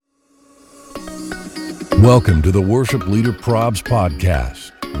Welcome to the Worship Leader Probs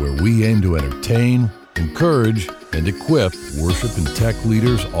podcast, where we aim to entertain, encourage, and equip worship and tech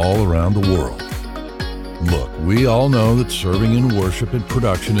leaders all around the world. Look, we all know that serving in worship and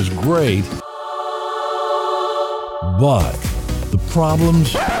production is great, but the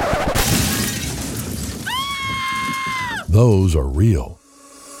problems, those are real.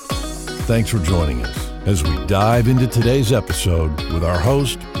 Thanks for joining us as we dive into today's episode with our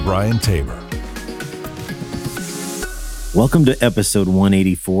host, Brian Tabor. Welcome to episode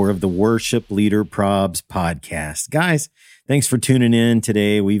 184 of the Worship Leader Probs podcast. Guys, thanks for tuning in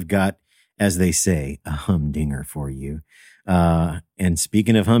today. We've got, as they say, a humdinger for you. And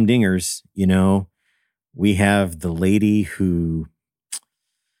speaking of humdingers, you know, we have the lady who,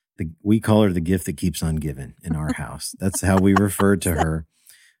 we call her the gift that keeps on giving in our house. That's how we refer to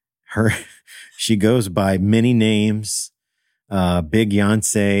her. She goes by many names. Big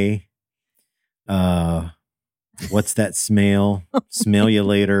Yonsei. What's that smell? Smell you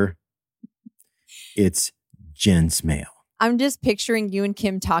later. It's Jen Smale. I'm just picturing you and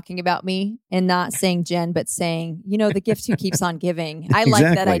Kim talking about me and not saying Jen, but saying, you know, the gift who keeps on giving. I like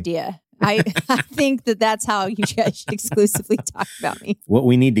that idea. I think that's how you guys should exclusively talk about me. What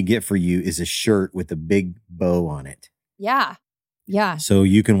we need to get for you is a shirt with a big bow on it. Yeah. Yeah. So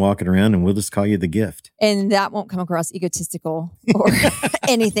you can walk it around and we'll just call you the gift. And that won't come across egotistical or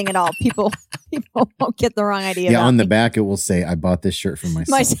anything at all. People won't get the wrong idea. Yeah, on the me. back it will say, I bought this shirt for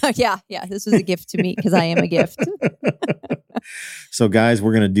myself. Yeah. This was a gift to me because I am a gift. So guys,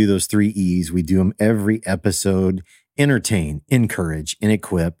 we're going to do those 3 E's. We do them every episode. Entertain, encourage, and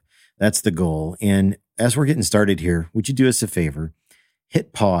equip. That's the goal. And as we're getting started here, would you do us a favor?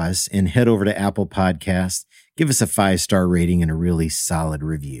 Hit pause and head over to Apple Podcasts. Give us a 5-star rating and a really solid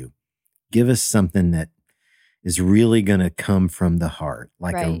review. Give us something that is really going to come from the heart,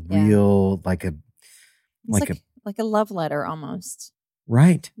 like a love letter almost.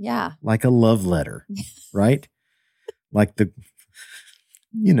 Right. Yeah. Like a love letter, right? Like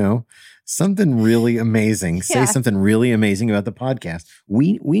something really amazing. Yeah. Say something really amazing about the podcast.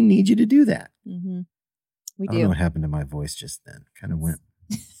 We need you to do that. Mm-hmm. We I don't know what happened to my voice just then. Kind of went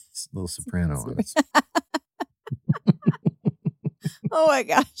a little soprano on us. Oh my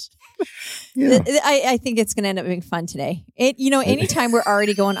gosh. Yeah. I think it's going to end up being fun today. Anytime we're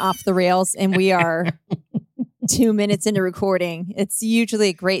already going off the rails and we are 2 minutes into recording, it's usually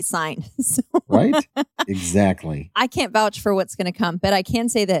a great sign. So, right? Exactly. I can't vouch for what's going to come, but I can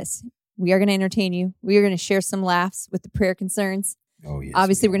say this. We are going to entertain you. We are going to share some laughs with the prayer concerns. Oh, yes.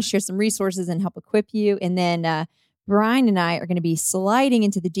 Obviously, we're going to share some resources and help equip you. And then Brian and I are going to be sliding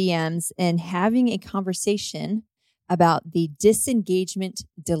into the DMs and having a conversation about the disengagement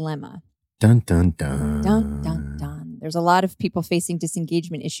dilemma. Dun, dun, dun. Dun, dun, dun. There's a lot of people facing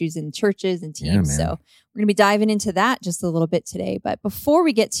disengagement issues in churches and teams. Yeah, so we're going to be diving into that just a little bit today. But before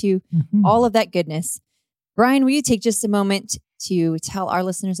we get to all of that goodness, Brian, will you take just a moment to tell our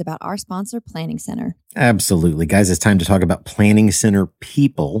listeners about our sponsor, Planning Center? Absolutely. Guys, it's time to talk about Planning Center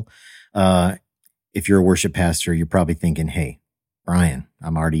people. If you're a worship pastor, you're probably thinking, hey, Brian,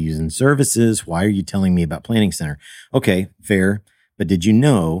 I'm already using services. Why are you telling me about Planning Center? Okay, fair. But did you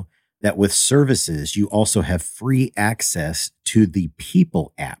know that with services, you also have free access to the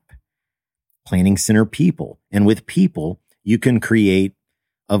People app, Planning Center People. And with People, you can create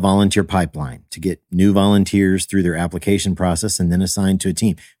a volunteer pipeline to get new volunteers through their application process and then assign to a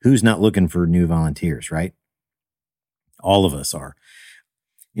team. Who's not looking for new volunteers, right? All of us are.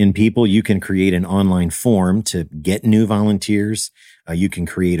 In People, you can create an online form to get new volunteers. You can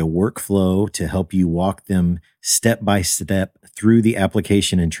create a workflow to help you walk them step by step through the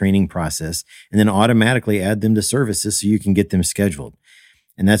application and training process, and then automatically add them to services so you can get them scheduled.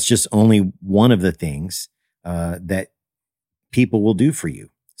 And that's just only one of the things that People will do for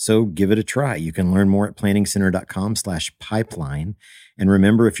you. So give it a try. You can learn more at planningcenter.com/pipeline. And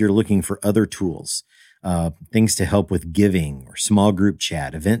remember, if you're looking for other tools, things to help with giving or small group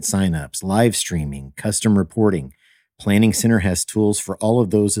chat, event signups, live streaming, custom reporting, Planning Center has tools for all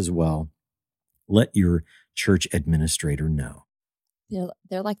of those as well. Let your church administrator know.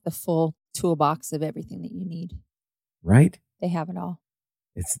 They're like the full toolbox of everything that you need. Right? They have it all.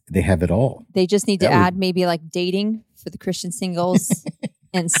 They have it all. They just need to add maybe like dating for the Christian singles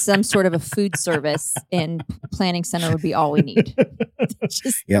and some sort of a food service, and Planning Center would be all we need.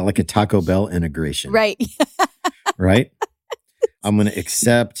 Like a Taco Bell integration. Right. Right? I'm going to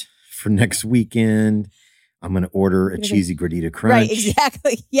accept for next weekend. I'm going to order a cheesy gordita crunch. Right,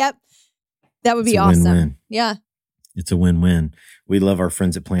 exactly. Yep. That would be awesome. Win-win. Yeah. It's a win-win. We love our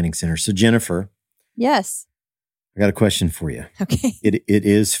friends at Planning Center. So Jennifer. Yes. I got a question for you. Okay. It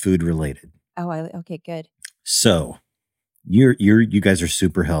is food related. Okay, good. So you guys are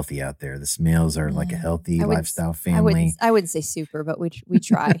super healthy out there. The Smales are like a healthy lifestyle family. I wouldn't say super, but we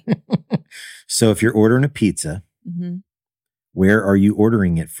try. So if you're ordering a pizza, Mm-hmm. where are you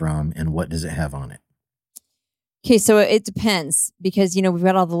ordering it from and what does it have on it? Okay, so it depends because, we've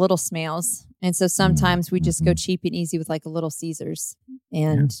got all the little Smales. And so sometimes we just go cheap and easy with like a Little Caesars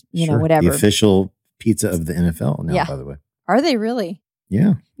and, Sure. whatever. The official pizza of the NFL now, by the way. Are they really?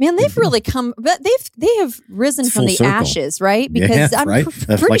 Yeah. Man, they've really come, but they have risen It's from the circle. ashes, right? Because I'm right.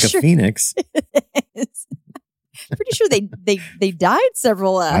 pretty Like sure a phoenix. pretty sure they died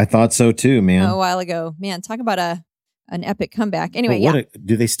several I thought so too, man. a while ago. Man, talk about an epic comeback. Anyway,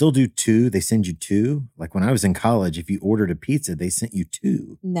 Do they still do two? They send you two? Like when I was in college, if you ordered a pizza, they sent you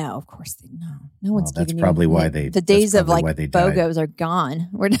two. No, of course no one's that's giving probably you why they. the days of like why they died. BOGOs are gone.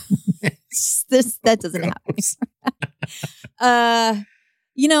 We're that doesn't happen.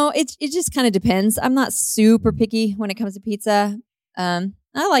 It just kind of depends. I'm not super picky when it comes to pizza.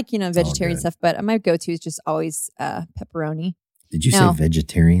 I like vegetarian stuff, but my go-to is just always pepperoni. Did you say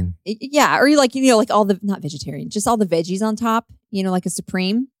vegetarian? Yeah, or like all the not vegetarian, just all the veggies on top. Like a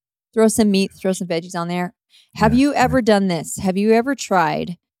Supreme. Throw some meat, throw some veggies on there. Have you ever done this? Have you ever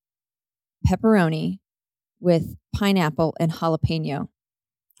tried pepperoni with pineapple and jalapeno?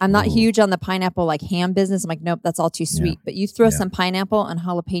 I'm not huge on the pineapple like ham business. I'm like, nope, that's all too sweet. But you throw some pineapple and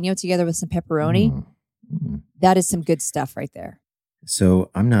jalapeno together with some pepperoni. That is some good stuff right there. So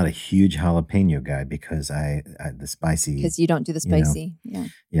I'm not a huge jalapeno guy because the spicy. Because you don't do the spicy.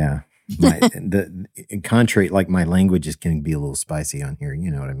 Yeah. Contrary, like my languages can be a little spicy on here. You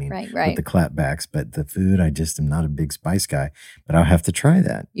know what I mean? Right. With the clapbacks, but the food, I just am not a big spice guy. But I'll have to try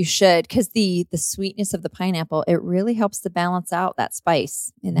that. You should, because the sweetness of the pineapple, it really helps to balance out that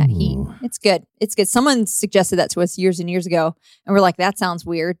spice in that heat. It's good. It's good. Someone suggested that to us years and years ago, and we're like, that sounds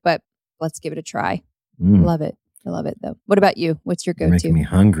weird, but let's give it a try. Love it. I love it, though. What about you? What's your go-to? You're making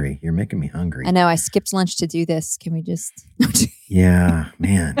me hungry. I know. I skipped lunch to do this. Can we just... Yeah,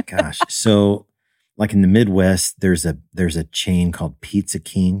 man. Gosh. So like in the Midwest, there's a chain called Pizza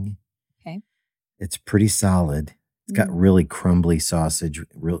King. Okay. It's pretty solid. It's got really crumbly sausage.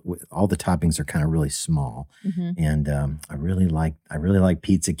 All the toppings are kind of really small. And I really like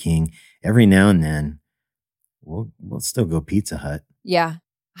Pizza King. Every now and then, we'll still go Pizza Hut. Yeah.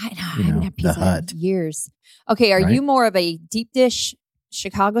 I know. I haven't had Pizza Hut in years. Okay. Are you more of a deep dish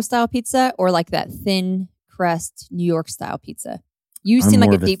Chicago style pizza or like that thin crust New York style pizza? You seem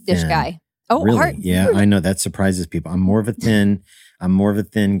like a deep dish guy. Oh, really? Yeah, I know that surprises people. I'm more of a thin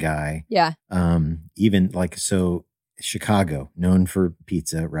guy. Yeah. Even like, so Chicago, known for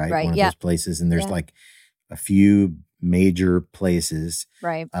pizza, right? One of those places. And there's like a few major places.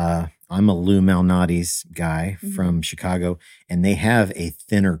 Right. I'm a Lou Malnati's guy from Chicago, and they have a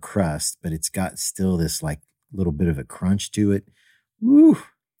thinner crust, but it's got still this like little bit of a crunch to it. Woo,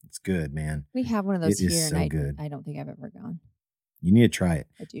 it's good, man. We have one of those here, so and good. I don't think I've ever gone. You need to try it.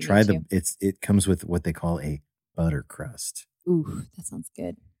 I do. Try it comes with what they call a butter crust. Ooh, that sounds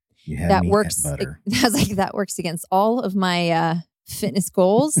good. You have that works. Butter. That works against all of my fitness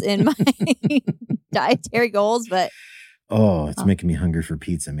goals and my dietary goals, but. Oh, it's making me hungry for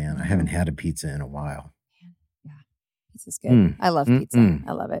pizza, man. I haven't had a pizza in a while. Yeah, pizza's good. I love pizza.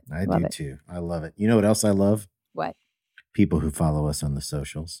 I love it. I do too. I love it. You know what else I love? What? People who follow us on the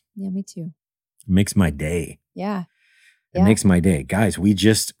socials. Yeah, me too. It makes my day. Yeah. It makes my day. Guys, we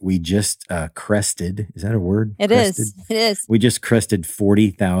just crested. Is that a word? It is. It is. We just crested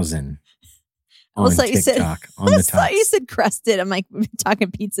 40,000 on TikTok. I thought you said crusted. I'm like, we're talking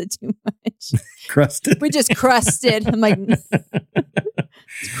pizza too much. Crusted. We just crusted. I'm like,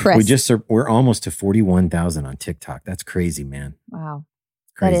 we're almost to 41,000 on TikTok. That's crazy, man. Wow.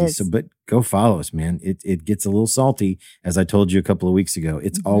 Crazy. That is. So, but go follow us, man. It gets a little salty, as I told you a couple of weeks ago.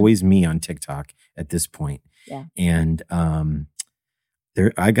 It's always me on TikTok at this point. Yeah. And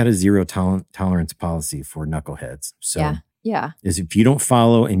I got a zero tolerance policy for knuckleheads. So is if you don't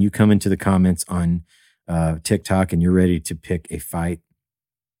follow and you come into the comments on TikTok and you're ready to pick a fight.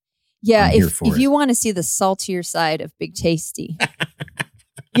 Yeah, if you want to see the saltier side of Big Tasty.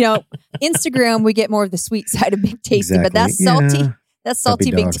 Instagram, we get more of the sweet side of Big Tasty, but that's salty. Yeah. That salty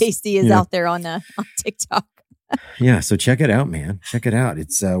Big Tasty is out there on TikTok. Yeah, so check it out, man. Check it out.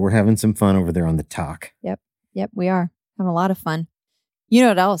 It's we're having some fun over there on the talk. Yep, we are having a lot of fun. You know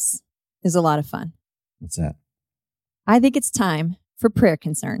what else is a lot of fun? What's that? I think it's time for prayer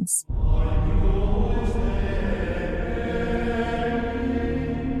concerns.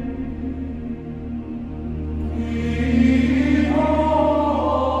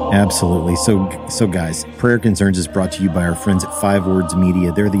 Absolutely. So guys, Prayer Concerns is brought to you by our friends at 5 Words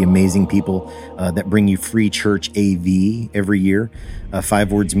Media. They're the amazing people that bring you free church AV every year.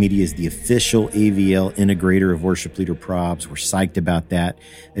 5 Words Media is the official AVL integrator of Worship Leader Probs. We're psyched about that.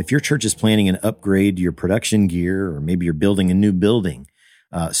 If your church is planning an upgrade to your production gear, or maybe you're building a new building,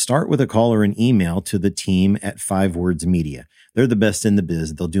 start with a call or an email to the team at 5 Words Media. They're the best in the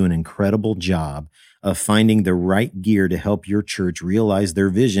biz. They'll do an incredible job of finding the right gear to help your church realize their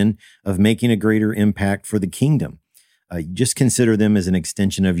vision of making a greater impact for the kingdom. Just consider them as an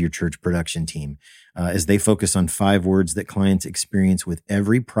extension of your church production team as they focus on 5 words that clients experience with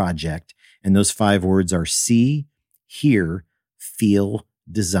every project. And those 5 words are see, hear, feel,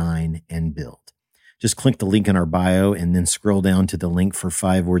 design, and build. Just click the link in our bio and then scroll down to the link for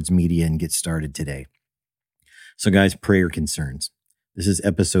 5 Words Media and get started today. So guys, prayer concerns. This is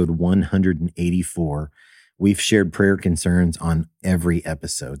episode 184. We've shared prayer concerns on every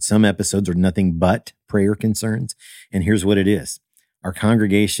episode. Some episodes are nothing but prayer concerns. And here's what it is. Our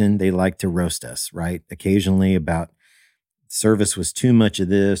congregation, they like to roast us, right? Occasionally about service was too much of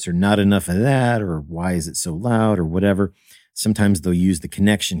this or not enough of that, or why is it so loud or whatever. Sometimes they'll use the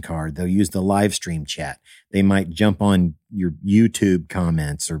connection card. They'll use the live stream chat. They might jump on your YouTube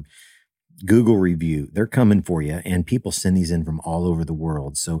comments or Google review. They're coming for you, and people send these in from all over the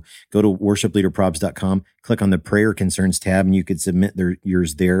world. So go to worshipleaderprobs.com, click on the prayer concerns tab, and you could submit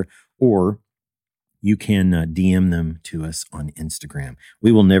yours there, or you can DM them to us on Instagram.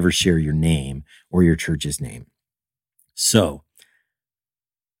 We will never share your name or your church's name. So,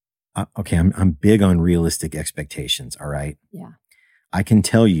 okay, I'm big on realistic expectations, all right? Yeah. I can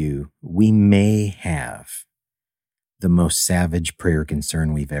tell you we may have the most savage prayer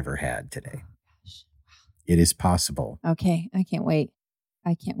concern we've ever had today. It is possible. Okay. I can't wait.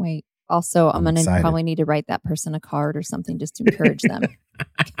 Also, I'm going to probably need to write that person a card or something just to encourage them.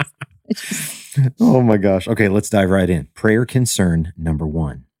 Oh my gosh. Okay, let's dive right in. Prayer concern number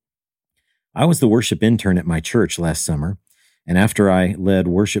 1. I was the worship intern at my church last summer, and after I led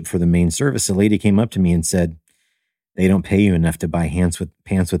worship for the main service, a lady came up to me and said, "They don't pay you enough to buy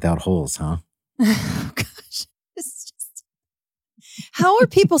pants without holes, huh?" Oh gosh. How are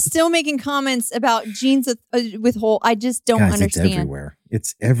people still making comments about jeans with hole? I just don't understand.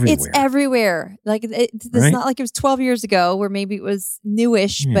 It's everywhere. Like it's right? Not like it was 12 years ago where maybe it was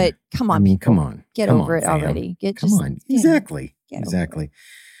newish, but come on. Come on. Get over it already. Exactly.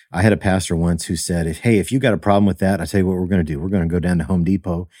 I had a pastor once who said, if you got a problem with that, I'll tell you what we're going to do. We're going to go down to Home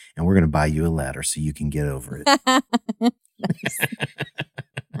Depot and we're going to buy you a ladder so you can get over it.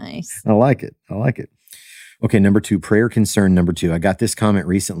 Nice. I like it. Okay, number 2, prayer concern number 2. I got this comment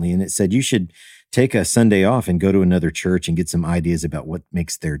recently, and it said you should take a Sunday off and go to another church and get some ideas about what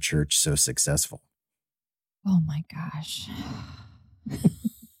makes their church so successful. Oh my gosh.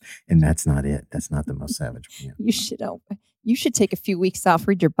 And that's not it. That's not the most savage one. You should take a few weeks off,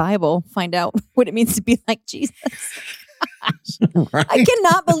 read your Bible, find out what it means to be like Jesus. Right? I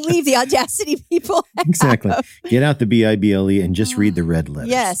cannot believe the audacity people have. Exactly. Get out the Bible and just read the red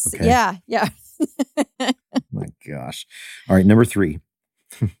letters. Yes. Okay? Yeah. My gosh. All right. Number 3,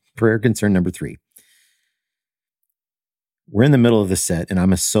 prayer concern number 3. We're in the middle of the set and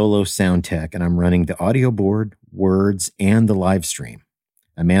I'm a solo sound tech and I'm running the audio board, words, and the live stream.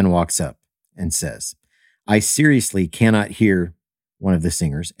 A man walks up and says, "I seriously cannot hear one of the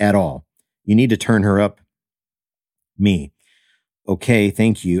singers at all. You need to turn her up." Me. "Okay,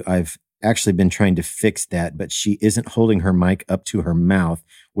 thank you. I've actually been trying to fix that, but she isn't holding her mic up to her mouth.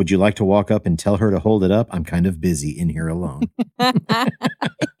 Would you like to walk up and tell her to hold it up? I'm kind of busy in here alone."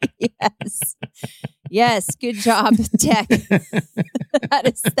 Yes. Good job, tech.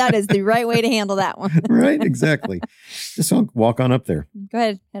 That is the right way to handle that one. Right. Exactly. Just walk on up there. Go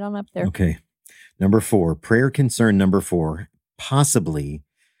ahead. Head on up there. Okay. Number 4, prayer concern number 4, possibly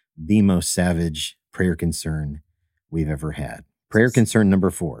the most savage prayer concern we've ever had. Prayer concern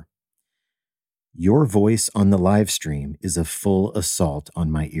number 4. Your voice on the live stream is a full assault on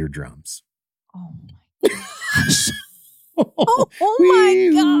my eardrums. Oh my gosh. Oh my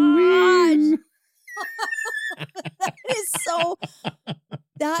gosh.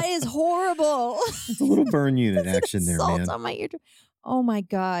 That is horrible. It's a little burn unit action there, man. Assault on my eardrum. Oh my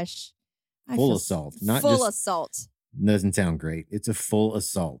gosh. Full assault. Not full just assault. Doesn't sound great. It's a full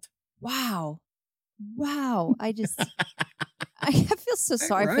assault. Wow. I feel so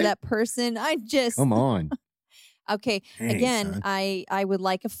sorry for that person. Come on. Okay. Dang, again, son. I would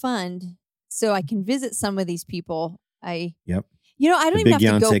like a fund so I can visit some of these people. Yep. I don't even have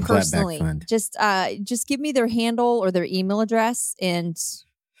to go personally. Fund. Just give me their handle or their email address, and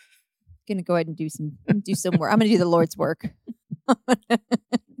I'm gonna go ahead and do some work. I'm gonna do the Lord's work.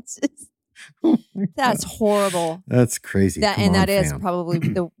 That's horrible. That's crazy. That is probably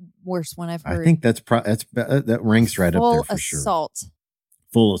the worst one I've heard. I think that ranks right up there for sure.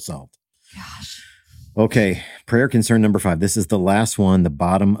 Full assault. Gosh. Okay. Prayer concern number 5. This is the last one, the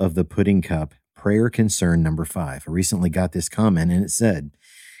bottom of the pudding cup. Prayer concern number 5. I recently got this comment and it said,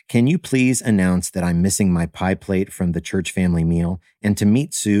 "Can you please announce that I'm missing my pie plate from the church family meal and to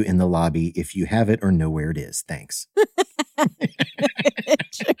meet Sue in the lobby if you have it or know where it is? Thanks."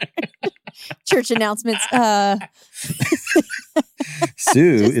 Church announcements.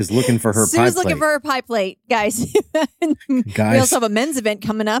 Sue is looking for her pie plate. Sue's looking for her pie plate, guys. We also have a men's event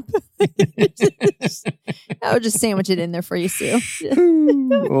coming up. I would just sandwich it in there for you, Sue.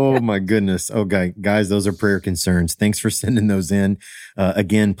 Oh, my goodness. Okay, guys, those are prayer concerns. Thanks for sending those in.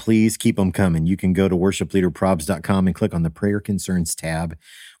 Again, please keep them coming. You can go to worshipleaderprobs.com and click on the prayer concerns tab,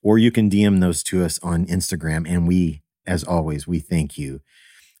 or you can DM those to us on Instagram. And we, as always, we thank you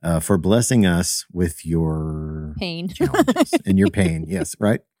for blessing us with your pain challenges and your pain. Yes,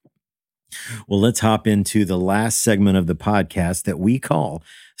 right? Well, let's hop into the last segment of the podcast that we call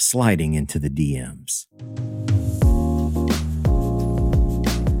Sliding into the DMs.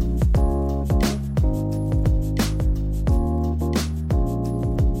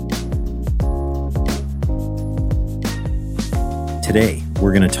 Today,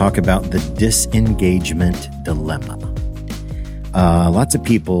 we're going to talk about the disengagement dilemma. Lots of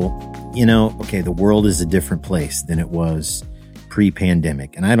people, the world is a different place than it was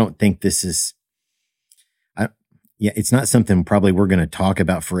pre-pandemic. And I don't think this is, it's not something probably we're going to talk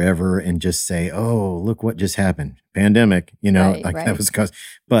about forever and just say, oh, look what just happened. Pandemic, right. That was caused.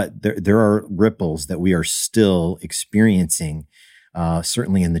 But there are ripples that we are still experiencing,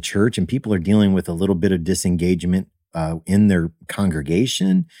 certainly in the church, and people are dealing with a little bit of disengagement in their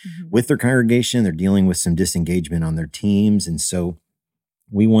congregation, with their congregation. They're dealing with some disengagement on their teams. And so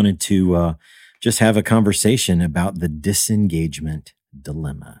we wanted to just have a conversation about the disengagement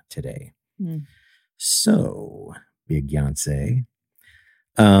dilemma today. So, Big Yancey,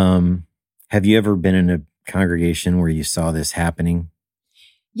 have you ever been in a congregation where you saw this happening?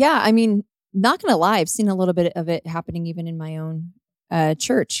 Yeah, I mean, not going to lie, I've seen a little bit of it happening even in my own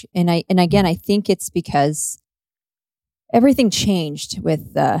church. And again, I think it's because everything changed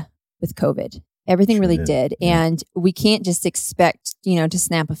with COVID. Everything really did. Yeah. And we can't just expect, to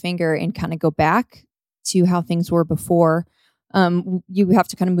snap a finger and kind of go back to how things were before. You have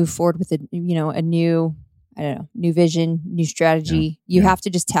to kind of move forward with a new, new vision, new strategy. You have to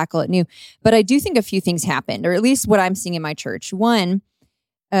just tackle it new. But I do think a few things happened, or at least what I'm seeing in my church. One,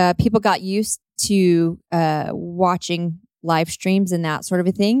 people got used to watching live streams and that sort of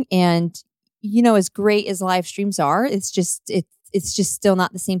a thing. And as great as live streams are, it's just still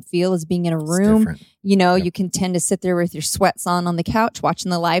not the same feel as being in a room. You can tend to sit there with your sweats on the couch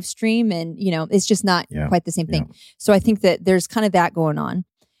watching the live stream, and it's just not quite the same thing. So I think that there's kind of that going on.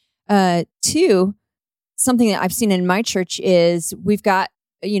 Two, something that I've seen in my church is we've got,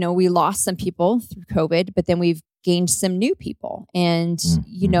 we lost some people through COVID, but then we've gained some new people, and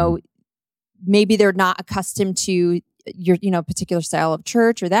maybe they're not accustomed to your particular style of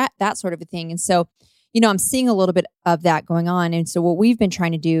church or that sort of a thing. And so I'm seeing a little bit of that going on. And so what we've been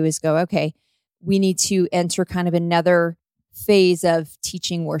trying to do is go, okay, we need to enter kind of another phase of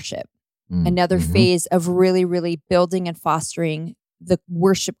teaching worship, another phase of really, really building and fostering the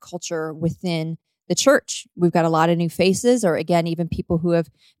worship culture within the church. We've got a lot of new faces, or again, even people who have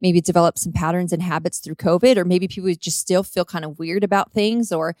maybe developed some patterns and habits through COVID, or maybe people who just still feel kind of weird about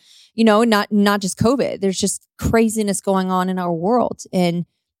things, or, not just COVID. There's just craziness going on in our world. And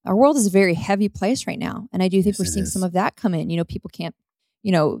our world is a very heavy place right now. And I do think we're seeing some of that come in. People can't,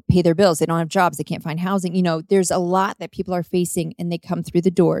 pay their bills. They don't have jobs. They can't find housing. There's a lot that people are facing, and they come through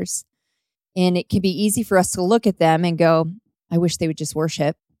the doors. And it can be easy for us to look at them and go, I wish they would just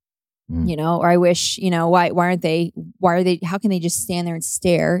worship, or I wish, why are they, how can they just stand there and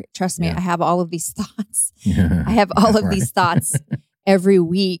stare? Trust me, I have all of these thoughts. I have all of these thoughts every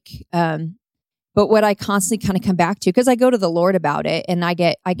week. But what I constantly kind of come back to, because I go to the Lord about it, and I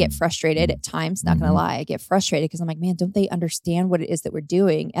get frustrated at times, not going to lie. I get frustrated because I'm like, man, don't they understand what it is that we're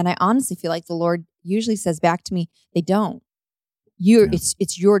doing? And I honestly feel like the Lord usually says back to me, they don't.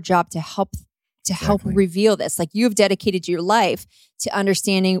 It's your job to help reveal this. Like, you have dedicated your life to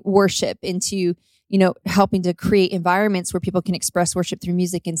understanding worship and to, helping to create environments where people can express worship through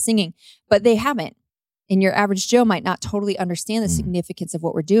music and singing, but they haven't. And your average Joe might not totally understand the significance of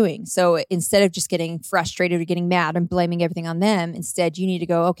what we're doing. So instead of just getting frustrated or getting mad and blaming everything on them, instead you need to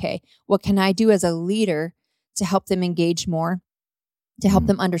go, okay, what can I do as a leader to help them engage more, to help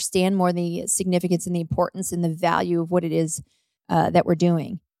them understand more the significance and the importance and the value of what it is that we're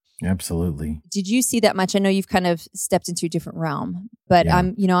doing? Absolutely. Did you see that much? I know you've kind of stepped into a different realm, but Yeah.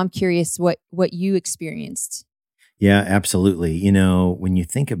 I'm curious what you experienced. Yeah, absolutely. You know, when you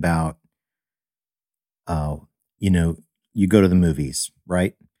think about, you go to the movies,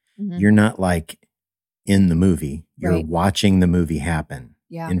 right? Mm-hmm. You're not like in the movie. You're Right. watching the movie happen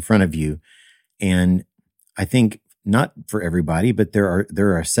Yeah. in front of you. And I think not for everybody, but there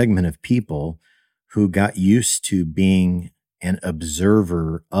are a segment of people who got used to being an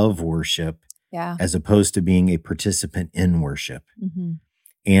observer of worship Yeah. as opposed to being a participant in worship. Mm-hmm.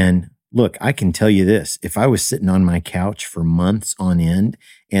 And look, I can tell you this, if I was sitting on my couch for months on end,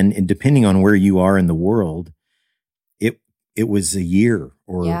 and depending on where you are in the world, it was a year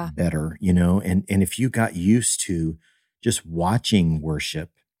or Yeah. better, and if you got used to just watching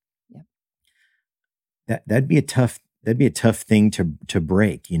worship, Yep. that'd be a tough thing to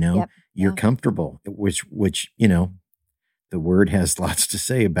break, Yep. You're Yeah. comfortable, which the word has lots to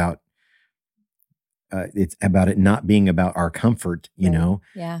say about it's about it not being about our comfort, Right.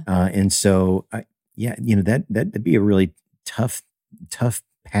 Yeah. and so that'd be a really tough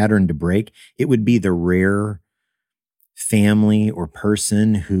pattern to break. It would be the rare family or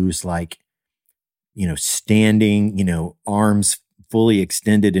person who's like, standing, arms fully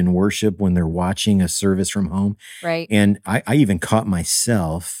extended in worship when they're watching a service from home. Right. And I even caught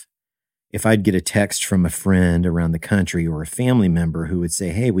myself, if I'd get a text from a friend around the country or a family member who would say,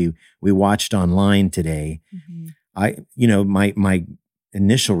 "Hey, we watched online today." Mm-hmm. My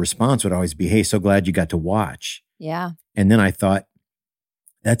initial response would always be, "Hey, so glad you got to watch." Yeah. And then I thought,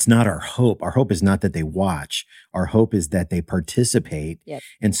 that's not our hope. Our hope is not that they watch. Our hope is that they participate. Yep.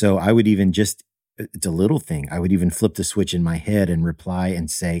 And so I would even it's a little thing. I would even flip the switch in my head and reply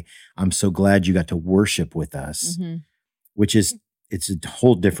and say, "I'm so glad you got to worship with us," Mm-hmm. which is, it's a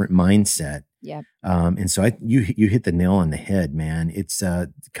whole different mindset. Yep. And so you hit the nail on the head, man. It's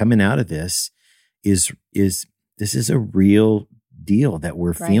coming out of this is this is a real deal that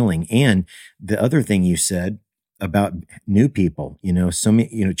we're Right. feeling. And the other thing you said about new people, so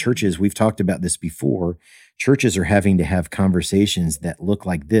many, churches, we've talked about this before. Churches are having to have conversations that look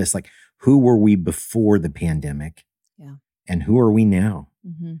like this, like, who were we before the pandemic? Yeah. And who are we now?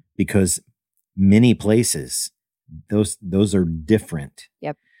 Mm-hmm. Because many places, those are different.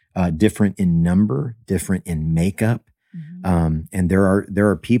 Yep. Different in number, different in makeup. Mm-hmm. And there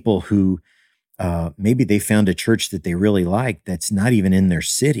are people who maybe they found a church that they really like that's not even in their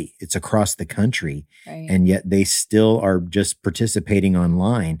city. It's across the country. Right. And yet they still are just participating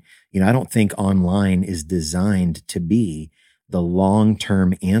online. I don't think online is designed to be the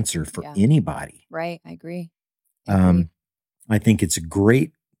long-term answer for anybody. Right. I agree. I think it's a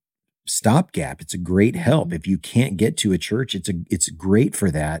great stopgap. It's a great help. Mm-hmm. If you can't get to a church, it's great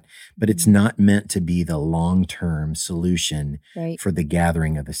for that, but it's not meant to be the long-term solution Right. for the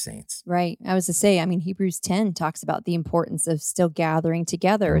gathering of the saints. Right. I was to say, Hebrews 10 talks about the importance of still gathering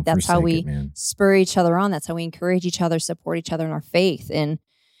together. Don't That's how forsake we it, man. spur each other on. That's how we encourage each other, support each other in our faith. And,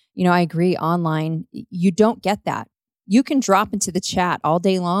 I agree, online, you don't get that. You can drop into the chat all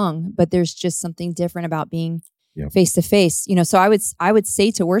day long, but there's just something different about being face to face. So I would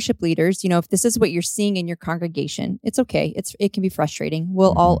say to worship leaders, if this is what you're seeing in your congregation, it's okay. It can be frustrating.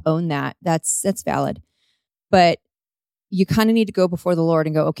 We'll all own that. That's valid. But you kind of need to go before the Lord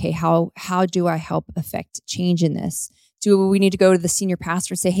and go, okay, how do I help affect change in this? Do we need to go to the senior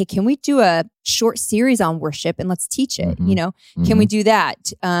pastor and say, hey, can we do a short series on worship and let's teach it? Mm-hmm. Can we do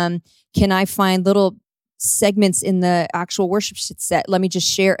that? Can I find little segments in the actual worship set? Let me just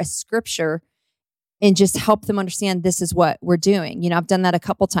share a scripture and just help them understand this is what we're doing. I've done that a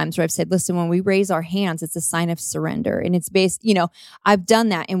couple times where I've said, listen, when we raise our hands, it's a sign of surrender. And it's based, I've done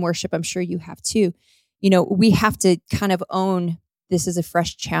that in worship. I'm sure you have too. We have to kind of own this is a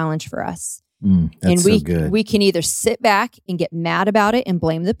fresh challenge for us. That's so good. We can either sit back and get mad about it and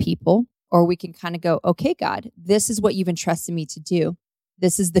blame the people, or we can kind of go, okay, God, this is what you've entrusted me to do.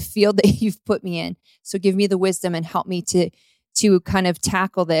 This is the field that you've put me in. So give me the wisdom and help me to kind of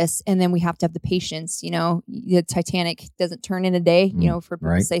tackle this. And then we have to have the patience. The Titanic doesn't turn in a day, for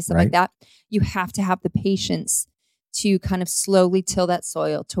people to say stuff like that. You have to have the patience to kind of slowly till that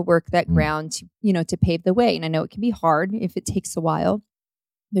soil, to work that ground, to pave the way. And I know it can be hard if it takes a while,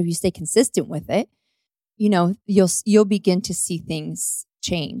 but if you stay consistent with it, you'll begin to see things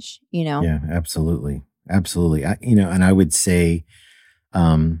change, Yeah, absolutely. Absolutely. And I would say,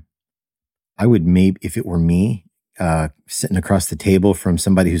 I would maybe, if it were me, sitting across the table from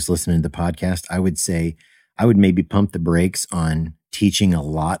somebody who's listening to the podcast, I would say I would maybe pump the brakes on teaching a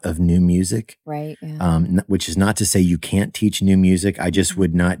lot of new music. Right. Yeah. Which is not to say you can't teach new music. I just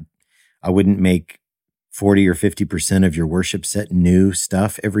I wouldn't make 40 or 50% of your worship set new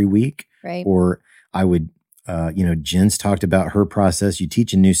stuff every week. Right. Or I would, Jen's talked about her process. You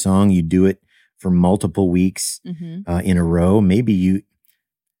teach a new song, you do it for multiple weeks in a row.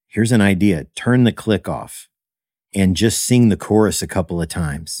 Here's an idea, turn the click off and just sing the chorus a couple of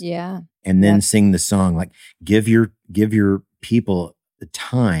times. Yeah. And then sing the song. Like give your people the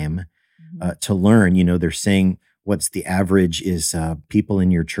time to learn. They're saying what's the average is people in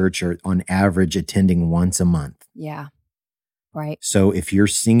your church are on average attending once a month. Yeah. Right. So if you're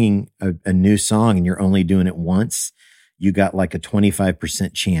singing a new song and you're only doing it once, you got like a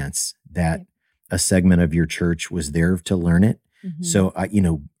 25% chance that a segment of your church was there to learn it. So,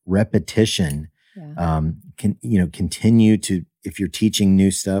 repetition continue to, if you're teaching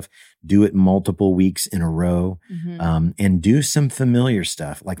new stuff, do it multiple weeks in a row, and do some familiar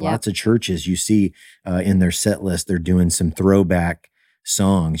stuff. Like lots of churches you see in their set list, they're doing some throwback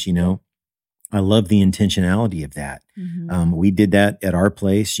songs, I love the intentionality of that. We did that at our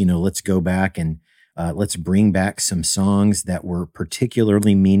place, let's go back and let's bring back some songs that were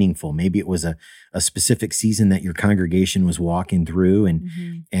particularly meaningful. Maybe it was a specific season that your congregation was walking through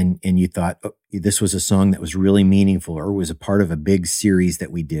and you thought, oh, this was a song that was really meaningful or was a part of a big series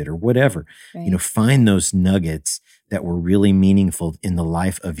that we did or whatever. Right. Find those nuggets that were really meaningful in the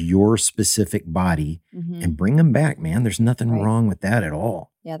life of your specific body and bring them back, man. There's nothing wrong with that at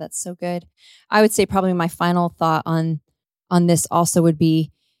all. Yeah, that's so good. I would say probably my final thought on this also would be,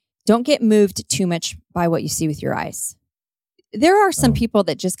 don't get moved too much by what you see with your eyes. There are some people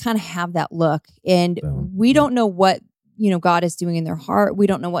that just kind of have that look, and we don't know what, God is doing in their heart. We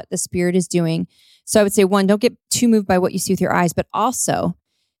don't know what the Spirit is doing. So I would say, one, don't get too moved by what you see with your eyes, but also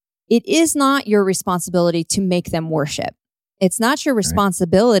it is not your responsibility to make them worship. It's not your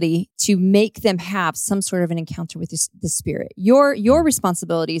responsibility to make them have some sort of an encounter with the Spirit. Your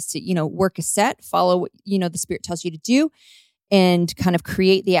responsibility is to, work a set, follow what, the Spirit tells you to do, and kind of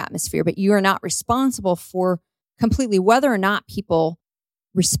create the atmosphere. But you are not responsible for completely whether or not people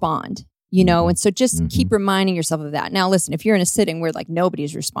respond, and so just keep reminding yourself of that. Now, listen, if you're in a sitting where like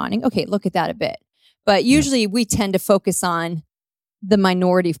nobody's responding, okay, look at that a bit. But usually we tend to focus on the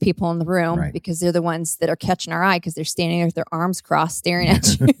minority of people in the room because they're the ones that are catching our eye because they're standing there with their arms crossed staring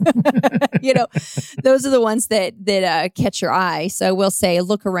at you. Those are the ones that catch your eye. So I will say,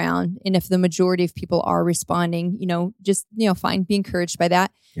 look around. And if the majority of people are responding, just, fine, be encouraged by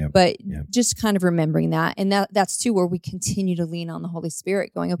that. But just kind of remembering that. And that's too where we continue to lean on the Holy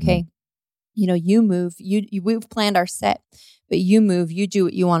Spirit going, okay, you move, we've planned our set, but you move, you do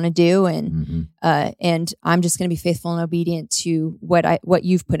what you want to do. And I'm just going to be faithful and obedient to what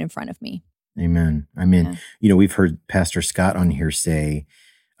you've put in front of me. Amen. I mean, we've heard Pastor Scott on here say,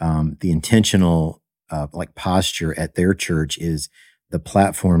 the intentional, posture at their church is the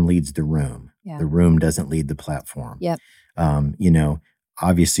platform leads the room. Yeah. The room doesn't lead the platform. Yep.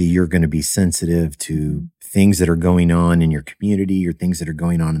 Obviously you're going to be sensitive to things that are going on in your community or things that are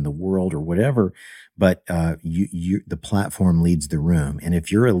going on in the world or whatever, but the platform leads the room. And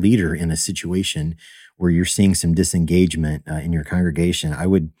if you're a leader in a situation where you're seeing some disengagement in your congregation,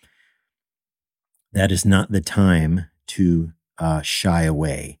 that is not the time to shy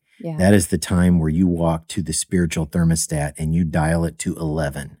away. Yeah. That is the time where you walk to the spiritual thermostat and you dial it to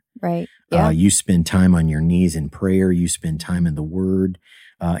 11. Right. Yeah. You spend time on your knees in prayer. You spend time in the Word,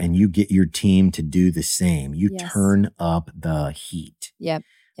 and you get your team to do the same. You turn up the heat. Yep.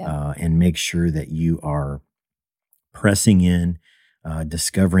 And make sure that you are pressing in,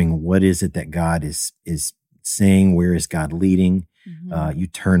 discovering what is it that God is saying. Where is God leading? You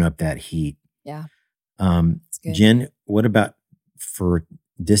turn up that heat. Yeah. Jen, what about for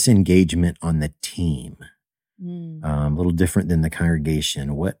disengagement on the team? A little different than the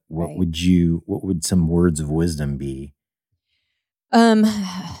congregation. What would some words of wisdom be?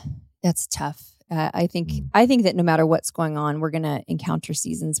 That's tough. I think that no matter what's going on, we're going to encounter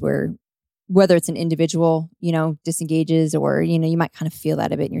seasons where, whether it's an individual, disengages, or, you might kind of feel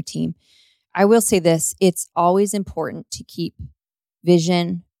that a bit in your team. I will say this, it's always important to keep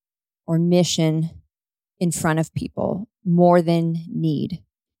vision or mission in front of people more than need.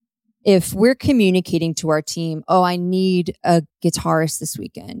 If we're communicating to our team, oh, I need a guitarist this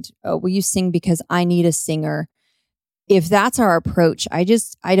weekend. Oh, will you sing because I need a singer? If that's our approach, I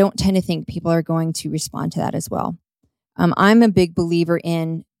don't tend to think people are going to respond to that as well. I'm a big believer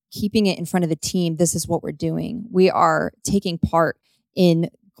in keeping it in front of the team. This is what we're doing. We are taking part in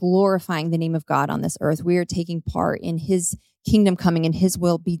glorifying the name of God on this earth. We are taking part in His kingdom coming and His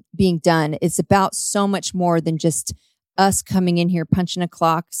will being done. It's about so much more than just us coming in here, punching a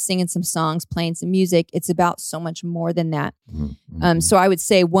clock, singing some songs, playing some music. It's about so much more than that. Mm-hmm. So I would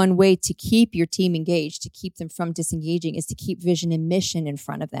say one way to keep your team engaged, to keep them from disengaging, is to keep vision and mission in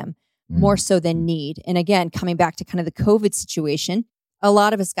front of them, more so than need. And again, coming back to kind of the COVID situation, a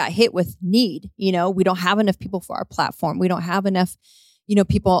lot of us got hit with need. We don't have enough people for our platform. We don't have enough,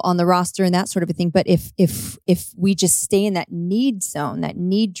 people on the roster and that sort of a thing. But if we just stay in that need zone, that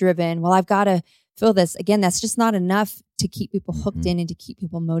need driven, well, I've got to fill this, again, that's just not enough to keep people hooked in and to keep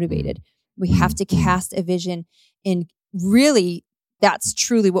people motivated. We have to cast a vision, and really that's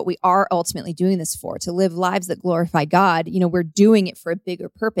truly what we are ultimately doing this for, to live lives that glorify God. We're doing it for a bigger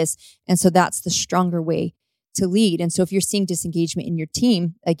purpose. And so that's the stronger way to lead. And so if you're seeing disengagement in your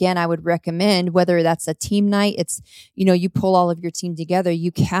team, again, I would recommend, whether that's a team night, it's, you pull all of your team together,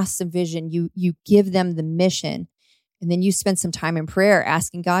 you cast some vision, you give them the mission, and then you spend some time in prayer,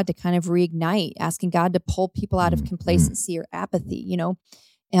 asking God to kind of reignite, asking God to pull people out of complacency or apathy,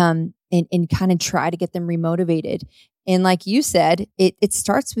 and kind of try to get them remotivated. And like you said, it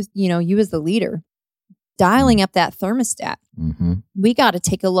starts with, you as the leader, dialing up that thermostat. Mm-hmm. We got to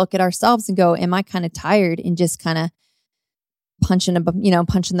take a look at ourselves and go, am I kind of tired and just kind of punching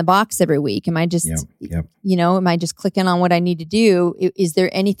the box every week? Am I just, am I just clicking on what I need to do? Is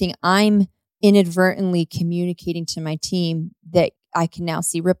there anything I'm inadvertently communicating to my team that I can now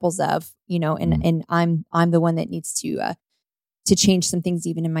see ripples of, and I'm the one that needs to change some things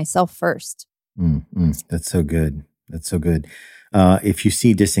even in myself first. That's so good. That's so good. If you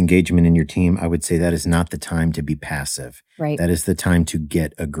see disengagement in your team, I would say that is not the time to be passive. Right. That is the time to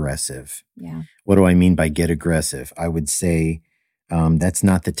get aggressive. Yeah. What do I mean by get aggressive? I would say that's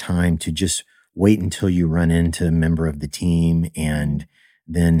not the time to just wait until you run into a member of the team and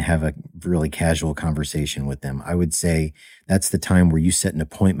then have a really casual conversation with them. I would say that's the time where you set an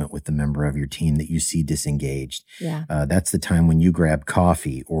appointment with the member of your team that you see disengaged. Yeah. That's the time when you grab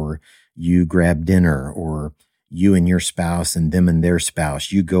coffee, or you grab dinner, or you and your spouse and them and their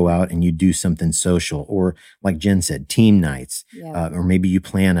spouse, you go out and you do something social, or like Jen said, team nights, or maybe you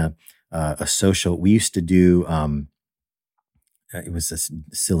plan a social. We used to do, it was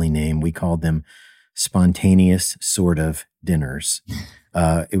a silly name. We called them spontaneous sort of dinners.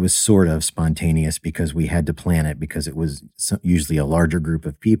 It was sort of spontaneous because we had to plan it, because it was usually a larger group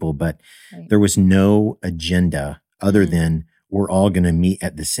of people, but there was no agenda other than we're all going to meet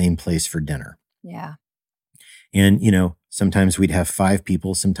at the same place for dinner. Yeah. And, sometimes we'd have 5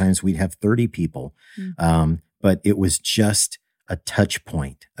 people, sometimes we'd have 30 people. But it was just a touch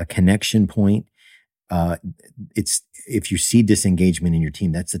point, a connection point. If you see disengagement in your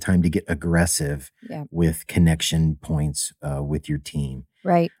team, that's the time to get aggressive with connection points with your team.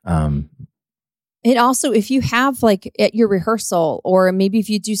 Right. And also, if you have like at your rehearsal, or maybe if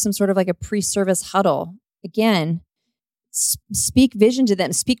you do some sort of like a pre-service huddle, again, speak vision to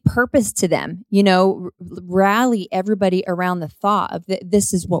them, speak purpose to them, rally everybody around the thought of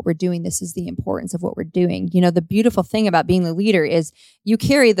this is what we're doing. This is the importance of what we're doing. The beautiful thing about being the leader is you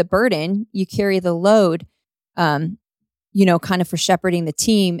carry the burden, you carry the load, kind of for shepherding the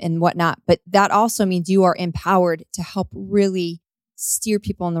team and whatnot. But that also means you are empowered to help really steer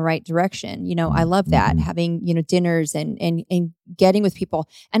people in the right direction. I love that, having, dinners and getting with people,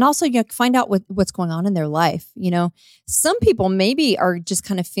 and also, find out what's going on in their life. Some people maybe are just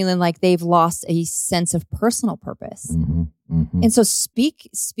kind of feeling like they've lost a sense of personal purpose. And so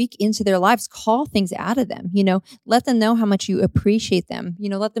speak into their lives, call things out of them, let them know how much you appreciate them,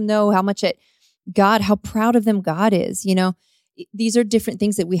 let them know how proud of them God is. These are different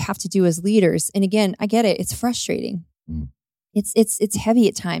things that we have to do as leaders. And again, I get it. It's frustrating. It's heavy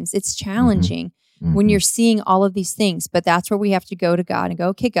at times. It's challenging when you're seeing all of these things, but that's where we have to go to God and go,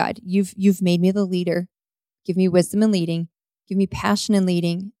 okay, God, you've made me the leader. Give me wisdom in leading, give me passion in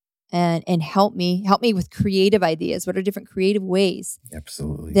leading, and help me with creative ideas. What are different creative ways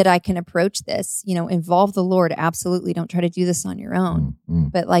that I can approach this? Involve the Lord. Absolutely. Don't try to do this on your own.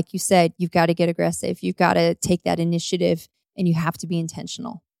 But like you said, you've got to get aggressive. You've got to take that initiative, and you have to be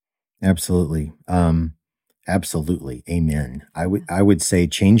intentional. Absolutely. Absolutely. Amen. I would say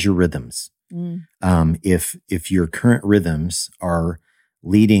change your rhythms. If your current rhythms are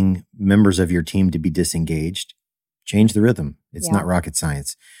leading members of your team to be disengaged, change the rhythm. It's not rocket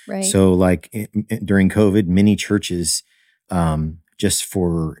science. Right. So like during COVID, many churches, just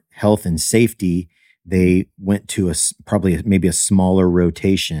for health and safety, they went to maybe a smaller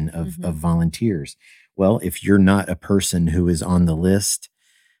rotation of volunteers. Well, if you're not a person who is on the list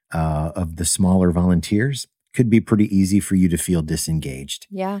of the smaller volunteers, could be pretty easy for you to feel disengaged.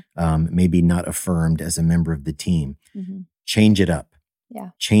 Yeah. Maybe not affirmed as a member of the team. Change it up.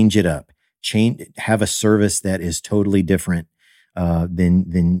 Yeah. Change it up. have a service that is totally different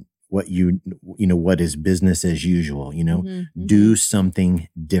than what what is business as usual. Do something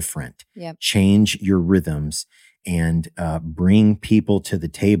different. Yep. Change your rhythms and bring people to the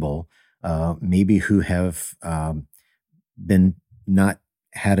table, maybe who have been not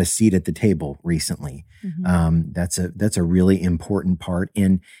had a seat at the table recently. That's a really important part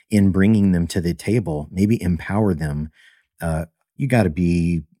in bringing them to the table. Maybe empower them. You got to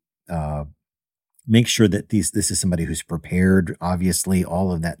be make sure that this is somebody who's prepared. Obviously,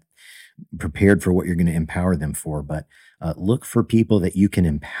 all of that prepared for what you're going to empower them for. But look for people that you can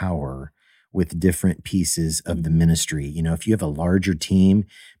empower with different pieces of the ministry. If you have a larger team,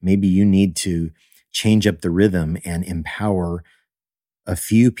 maybe you need to change up the rhythm and empower a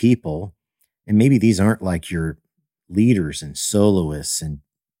few people. And maybe these aren't like your leaders and soloists,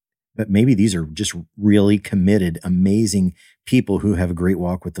 but maybe these are just really committed, amazing people who have a great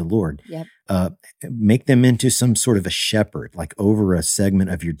walk with the Lord. Yep. Make them into some sort of a shepherd, like over a segment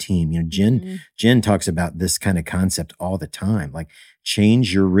of your team. Jen talks about this kind of concept all the time. Like,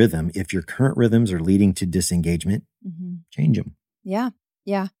 change your rhythm. If your current rhythms are leading to disengagement, change them. Yeah.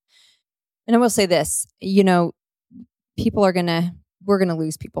 Yeah. And I will say this, we're going to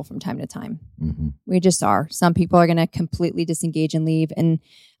lose people from time to time. We just are. Some people are going to completely disengage and leave. And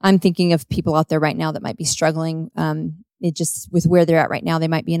I'm thinking of people out there right now that might be struggling. It just with where they're at right now, they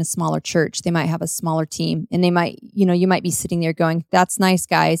might be in a smaller church. They might have a smaller team, and they might, you might be sitting there going, that's nice,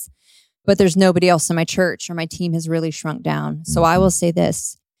 guys, but there's nobody else in my church, or my team has really shrunk down. So I will say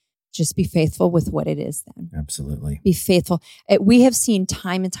this, just be faithful with what it is then. Absolutely. Be faithful. We have seen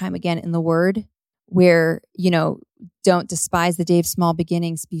time and time again in the Word where, don't despise the day of small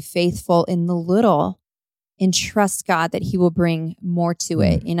beginnings. Be faithful in the little and trust God that He will bring more to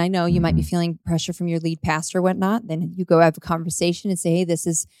it. And I know you might be feeling pressure from your lead pastor or whatnot. Then you go have a conversation and say, hey, this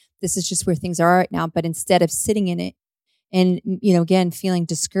is just where things are right now. But instead of sitting in it and, again, feeling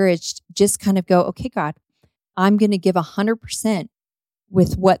discouraged, just kind of go, okay, God, I'm going to give 100%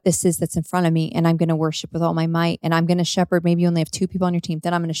 with what this is that's in front of me. And I'm going to worship with all my might. And I'm going to shepherd. Maybe you only have 2 people on your team.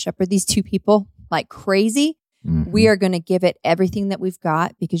 Then I'm going to shepherd these 2 people like crazy. We are going to give it everything that we've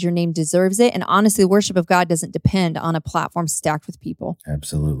got because your name deserves it. And honestly, the worship of God doesn't depend on a platform stacked with people.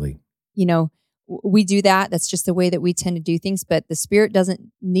 Absolutely. We do that. That's just the way that we tend to do things. But the Spirit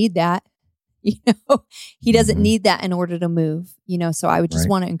doesn't need that. He doesn't need that in order to move. So I would just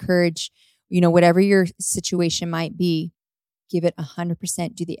want to encourage, whatever your situation might be, give it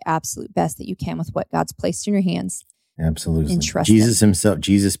 100%. Do the absolute best that you can with what God's placed in your hands. Absolutely. And trust Jesus Him. himself,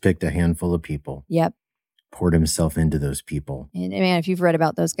 Jesus picked a handful of people. Yep. Poured himself into those people. And man, if you've read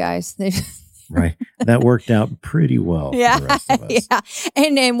about those guys, right. That worked out pretty well for the rest of us. Yeah.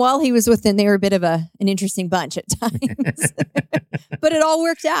 And while he was with them, they were a bit of an interesting bunch at times. But it all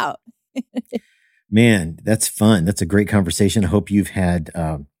worked out. Man, that's fun. That's a great conversation. I hope you've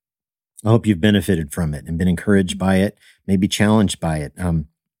benefited from it and been encouraged by it, maybe challenged by it.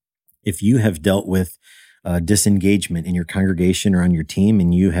 If you have dealt with disengagement in your congregation or on your team,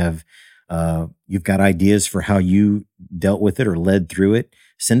 and you've got ideas for how you dealt with it or led through it,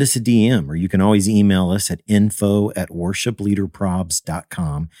 send us a DM, or you can always email us at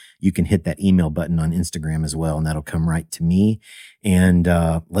info@worshipleaderprobs.com. You can hit that email button on Instagram as well, and that'll come right to me. And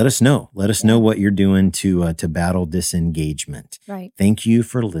let us know. Let us know what you're doing to battle disengagement. Right. Thank you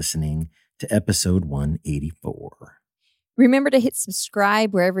for listening to episode 184. Remember to hit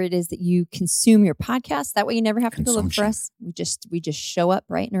subscribe wherever it is that you consume your podcast. That way you never have to go look for us. We just show up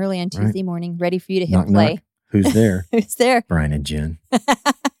bright and early on Tuesday morning, ready for you to hit play. Knock. Who's there? Who's there? Brian and Jen.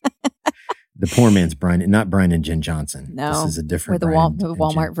 The poor man's Brian, not Brian and Jen Johnson. No. This is a different Or the Brian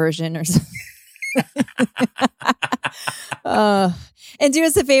Walmart Jen. version or something. And do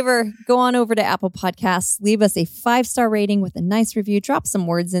us a favor, go on over to Apple Podcasts, leave us a 5-star rating with a nice review, drop some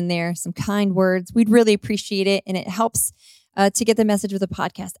words in there, some kind words. We'd really appreciate it. And it helps to get the message of the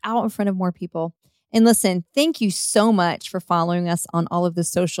podcast out in front of more people. And listen, thank you so much for following us on all of the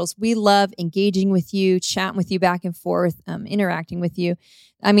socials. We love engaging with you, chatting with you back and forth, interacting with you.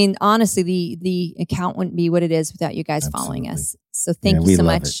 I mean, honestly, the account wouldn't be what it is without you guys following us. So thank you so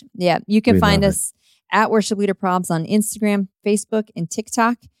much. Yeah, you can find us at Worship Leader Probs on Instagram, Facebook, and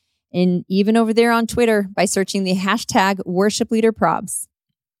TikTok, and even over there on Twitter by searching the hashtag Worship Leader Probs.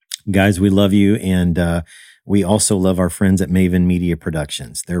 Guys, we love you, and we also love our friends at Maven Media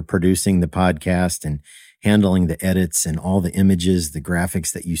Productions. They're producing the podcast and handling the edits and all the images, the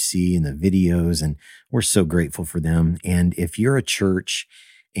graphics that you see and the videos, and we're so grateful for them. And if you're a church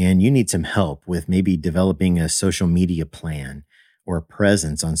and you need some help with maybe developing a social media plan or a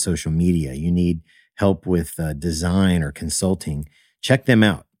presence on social media, you need help with design or consulting, check them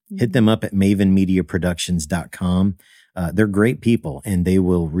out. hit them up at mavenmediaproductions.com. They're great people, and they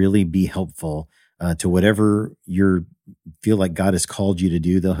will really be helpful to whatever you feel like God has called you to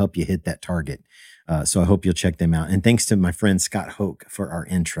do. They'll help you hit that target. So I hope you'll check them out. And thanks to my friend Scott Hoke for our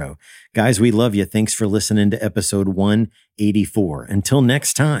intro. Guys, we love you. Thanks for listening to episode 184. Until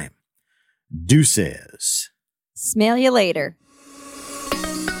next time, deuces. Smell you later.